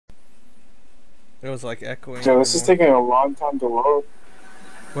It was like echoing. Joe, this is taking a long time to load.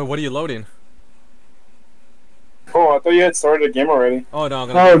 Wait, what are you loading? Oh, I thought you had started the game already. Oh no, I'm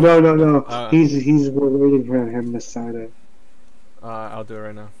gonna. Oh no. Uh, We're waiting for him to start it. I'll do it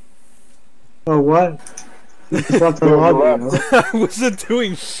right now. Oh what? He just left the Dude, lobby, you you know? I wasn't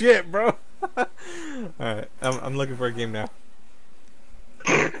doing shit, bro. Alright, I'm looking for a game now.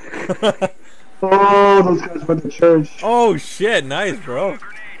 Oh, those guys went to church. Oh shit, nice, bro.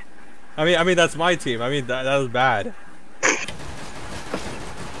 I mean that's my team. I mean that was bad.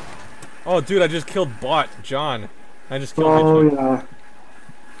 Oh dude, I just killed bot John. I just killed Oh him. yeah.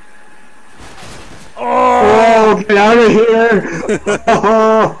 Oh! Oh, get out of here!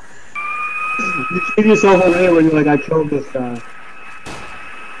 Oh. You give yourself away when you're like, I killed this guy.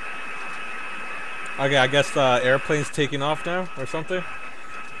 Okay, I guess the airplane's taking off now or something.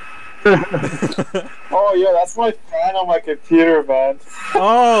 Oh yeah, that's my fan on my computer, man.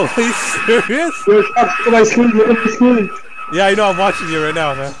 Oh, are you serious? Look at my screen, look at my screen. Yeah, I know. I'm watching you right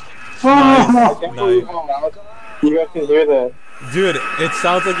now, man. I Oh. can't believe how loud you guys can hear that. Dude, it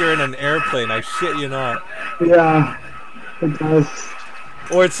sounds like you're in an airplane. I shit you not. Yeah, it does.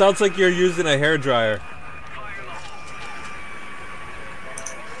 Or it sounds like you're using a hairdryer.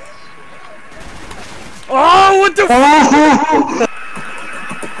 Oh, what the f-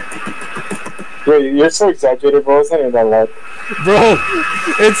 Wait, you're so exaggerated, bro. It's not even that loud. Bro,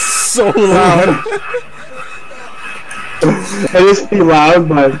 it's so loud. It is pretty loud,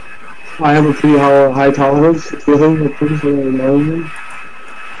 but I have a pretty high tolerance to feeling the things that are annoying me.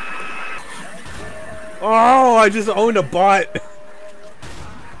 Oh, I just owned a bot.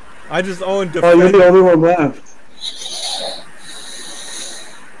 I just owned Oh, you're defend. the only one left.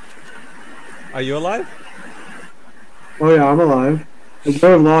 Are you alive? Oh yeah, I'm alive. I'm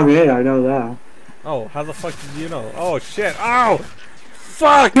going long A, I know that. Oh, how the fuck did you know? Oh shit! Ow!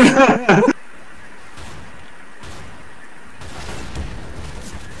 Fuck!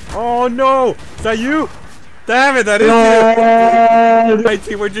 Oh no! Is that you? Damn it, that is you! My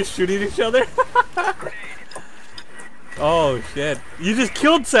team were just shooting each other? Oh shit. You just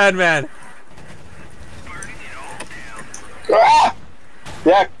killed Sandman! Ah!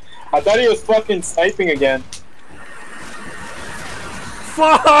 Yeah, I thought he was fucking sniping again.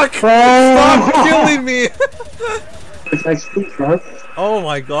 Fuck! Stop killing me! It's actually tough. Oh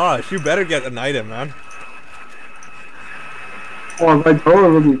my gosh, you better get an item, man. Oh, my door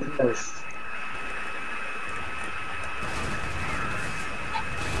will be pissed.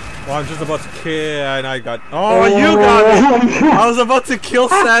 Well, I'm just about to kill, and I got. Oh, you got me! I was about to kill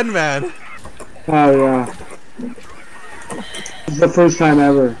Sandman. Oh yeah. It's the first time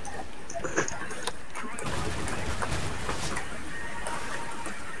ever.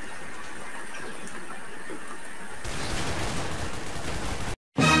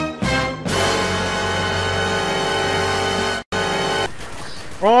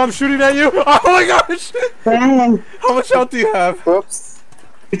 Oh, I'm shooting at you! Oh my gosh! Oh, How much health do you have? Whoops.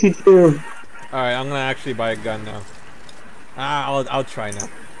 52. Alright, I'm gonna actually buy a gun now. I'll try now.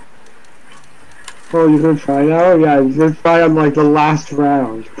 Oh, you're gonna try now? Yeah, you're gonna try on like the last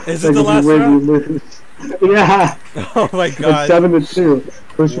round. Is like, it the if last you win, round? you lose. Yeah! Oh my It's god. 7-2.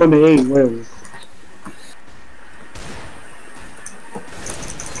 First one to 8 wins.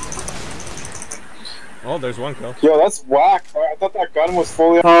 Oh, there's one kill. Yo, that's whack. I thought that gun was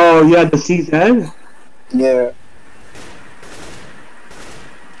fully. Oh, yeah, the CZ? Yeah.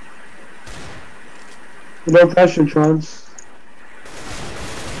 No pressure, Trunks.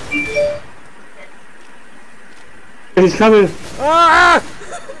 He's coming. Ah!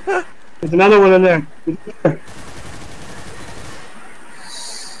 There's another one in there.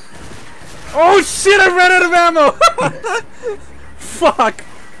 Oh shit, I ran out of ammo! Fuck!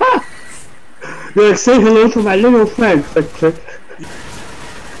 You're like, say hello to my little friend. Click, click.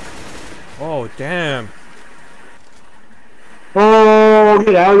 Oh, damn. Oh,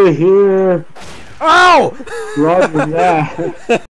 get out of here. Ow! Roger that.